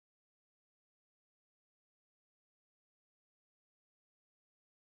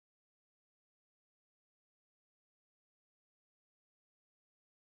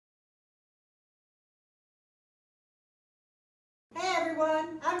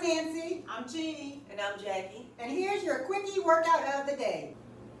everyone, I'm Nancy. I'm Jeannie. And I'm Jackie. And here's your quickie workout of the day.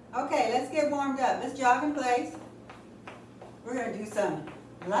 Okay, let's get warmed up. Let's jog in place. We're going to do some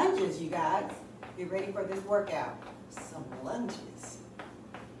lunges, you guys. Get ready for this workout. Some lunges.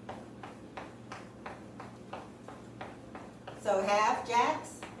 So half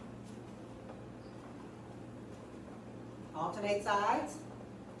jacks. Alternate sides.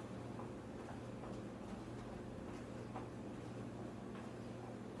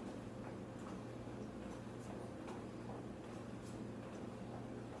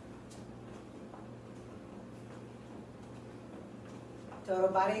 Total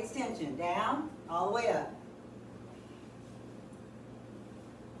body extension, down, all the way up.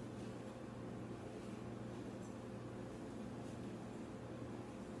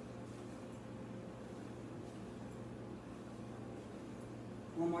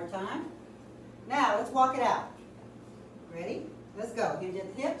 One more time. Now, let's walk it out. Ready? Let's go. Hinge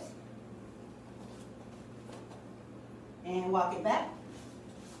at the hips. And walk it back.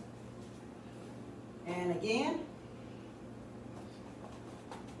 And again.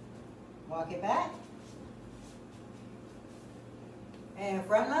 Walk it back. And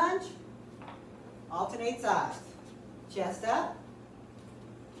front lunge. Alternate sides. Chest up.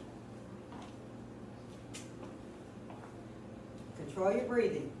 Control your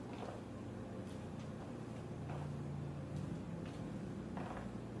breathing.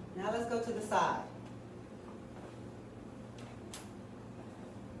 Now let's go to the side.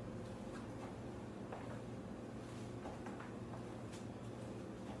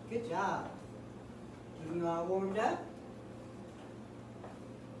 Good job. Getting you all warmed up.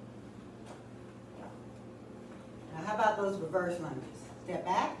 Now how about those reverse lunges? Step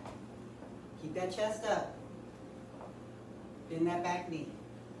back. Keep that chest up. Bend that back knee.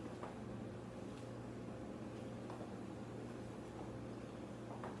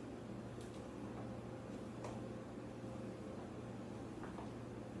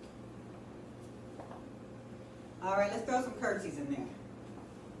 All right, let's throw some curtsies in there.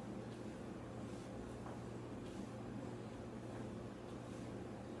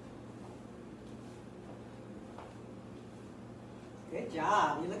 Good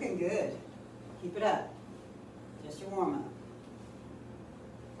job. You're looking good. Keep it up. Just your warm-up.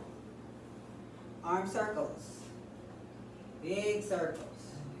 Arm circles. Big circles.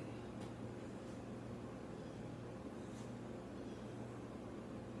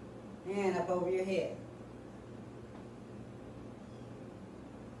 And up over your head.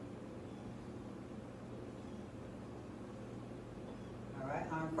 All right,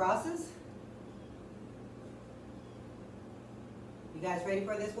 arm crosses. You guys ready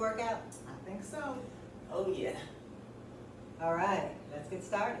for this workout? I think so. Oh yeah. All right, let's get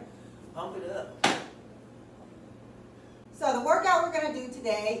started. Pump it up. So the workout we're going to do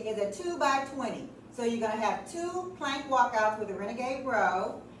today is a 2x20. So you're going to have 2 plank walkouts with a renegade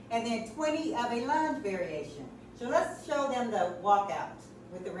row and then 20 of a lunge variation. So let's show them the walkout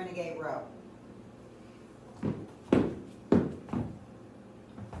with the renegade row.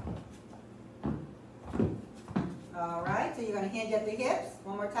 All right, so you're going to hinge at the hips.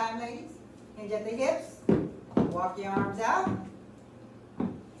 One more time, ladies. Hinge at the hips. Walk your arms out.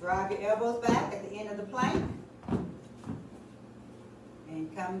 Drive your elbows back at the end of the plank.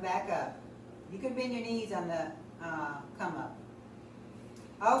 And come back up. You can bend your knees on the come up.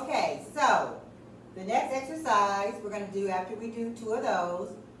 Okay, so the next exercise we're going to do after we do 2 of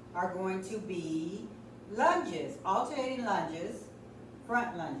those are going to be lunges, alternating lunges,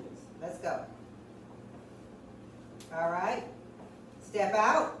 front lunges. Let's go. All right, step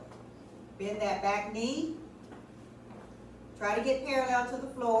out, bend that back knee. Try to get parallel to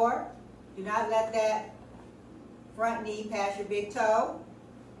the floor. Do not let that front knee pass your big toe.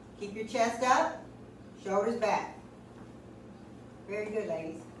 Keep your chest up, shoulders back. Very good,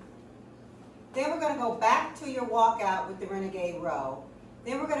 ladies. Then we're going to go back to your walkout with the renegade row.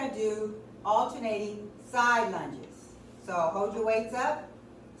 Then we're going to do alternating side lunges. So hold your weights up,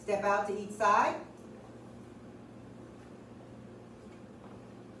 step out to each side.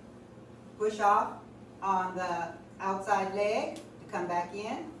 Push off on the outside leg to come back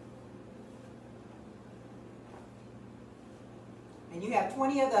in. And you have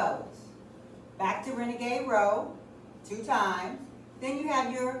 20 of those. Back to renegade row 2 times. Then you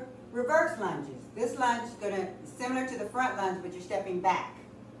have your reverse lunges. This lunge is going to be similar to the front lunge, but you're stepping back.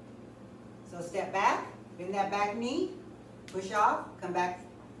 So step back, bend that back knee, push off, come back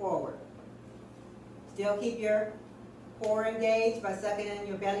forward. Still keep your core engaged by sucking in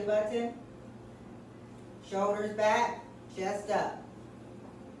your belly button. Shoulders back, chest up.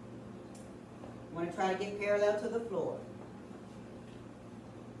 You want to try to get parallel to the floor.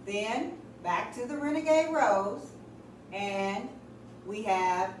 Then back to the renegade rows, and we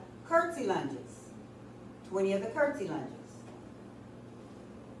have curtsy lunges. 20 of the curtsy lunges.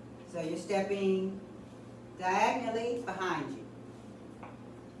 So you're stepping diagonally behind you.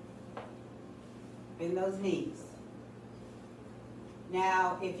 Bend those knees.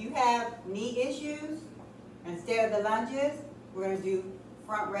 Now, if you have knee issues, instead of the lunges, we're going to do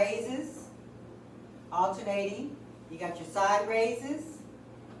front raises, alternating. You got your side raises,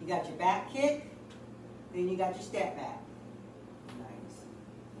 you got your back kick, then you got your step back.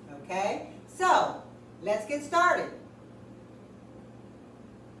 Nice. Okay, so let's get started.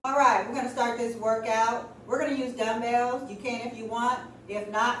 All right, we're going to start this workout. We're going to use dumbbells. You can if you want. If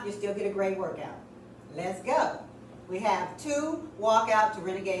not, you still get a great workout. Let's go. We have 2 walk out to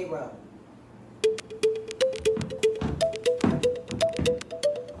renegade row.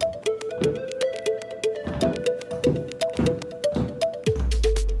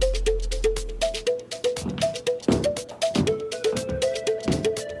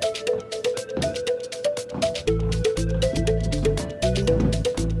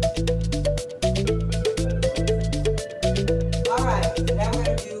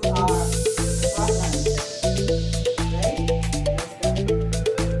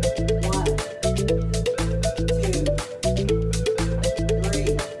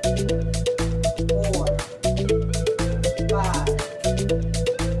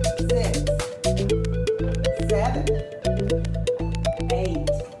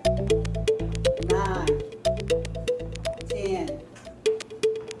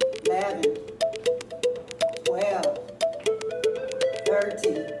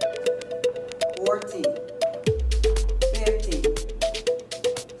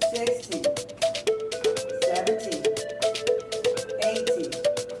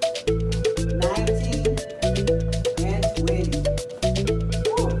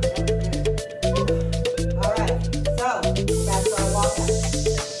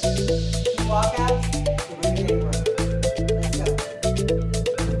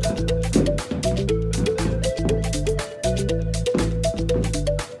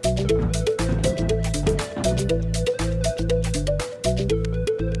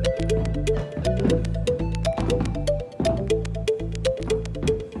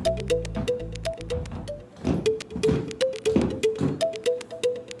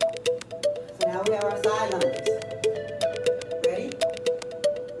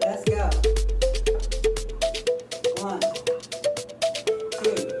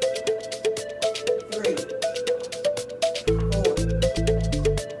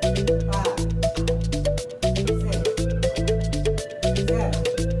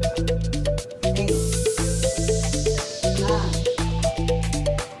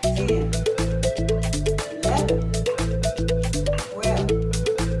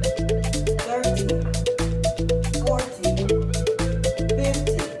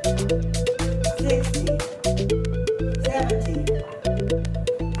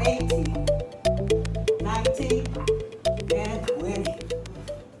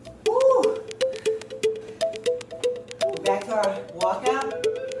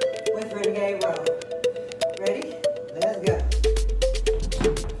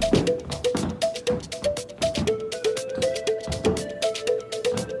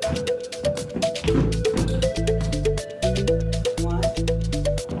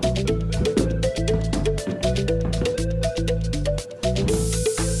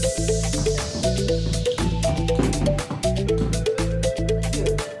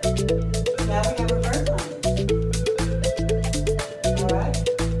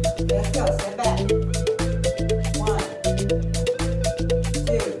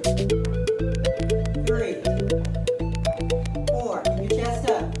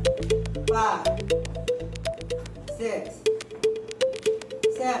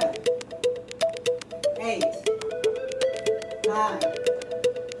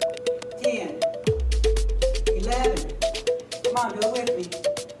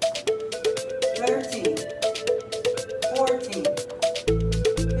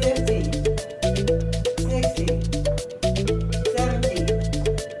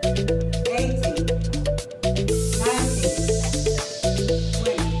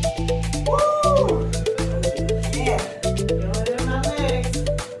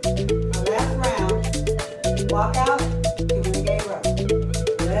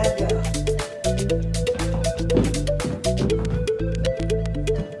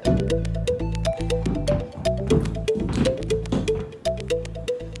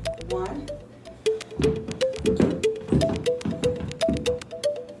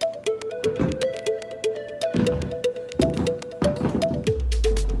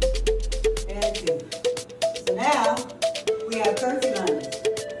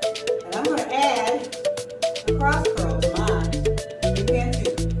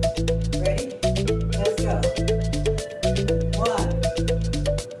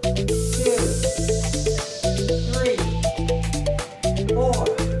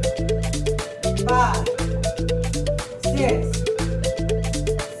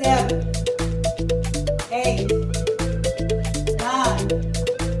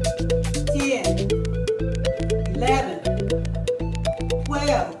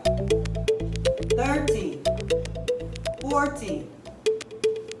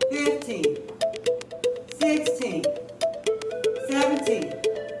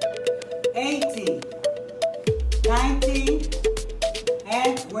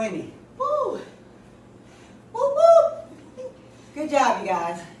 20. Woo! Whoop, whoop! Good job, you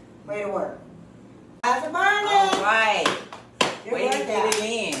guys. Way to work. Eyes are burning. All right. Good Way to workout. get it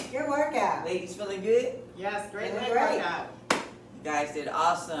in. Good workout. Ladies feeling good? Yes, great That's leg great. workout. You guys did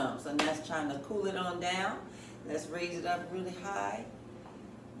awesome. So now it's trying to cool it on down. Let's raise it up really high.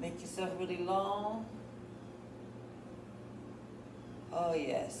 Make yourself really long. Oh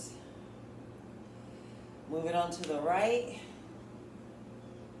yes. Move it on to the right.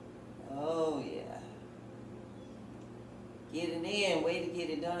 Oh yeah. Get it in, way to get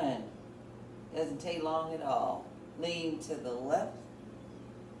it done. Doesn't take long at all. Lean to the left.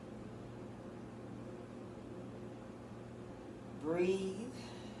 Breathe.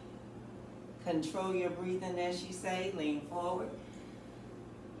 Control your breathing as you say. Lean forward.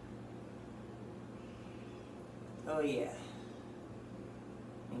 Oh yeah.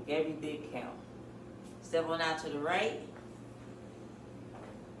 Make every bit count. Step on out to the right.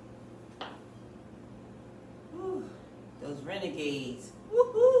 Whew. Those renegades.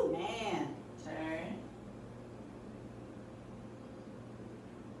 Woohoo! Man. Turn.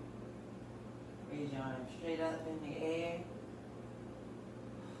 Raise your arm straight up in the air.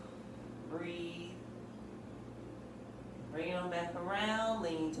 Breathe. Bring it on back around.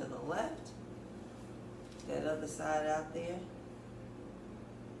 Lean to the left. That other side out there.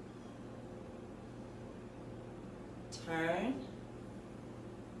 Turn.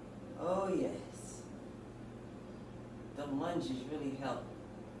 Oh yes. The lunges really help.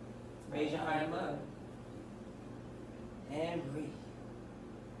 Raise your arm up. And breathe.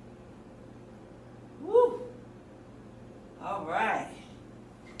 Woo! All right.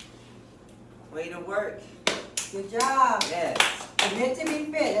 Way to work. Good job. Yes. Commit to be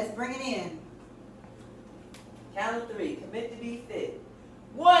fit. Let's bring it in. Count of 3. Commit to be fit.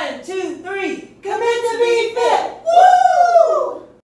 1, 2, 3. Commit